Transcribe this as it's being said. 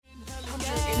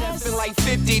like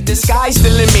 50, the sky's the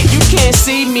limit. You can't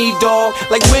see me, dog,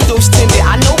 like windows tinted.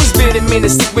 I know it's been a minute,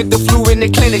 stick with the flu in the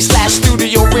clinic slash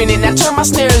studio rented. Now turn my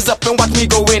snares up and watch me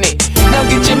go in it. Now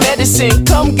get your medicine,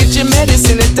 come get your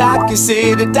medicine. The doctor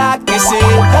said,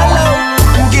 hello.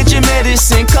 Get your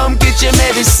medicine, come get your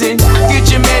medicine. Get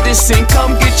your medicine,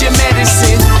 come get your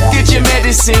medicine. Get your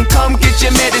medicine, come get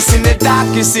your medicine. The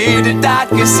doctor said,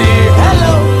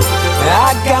 hello.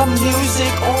 I got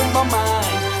music on my mind.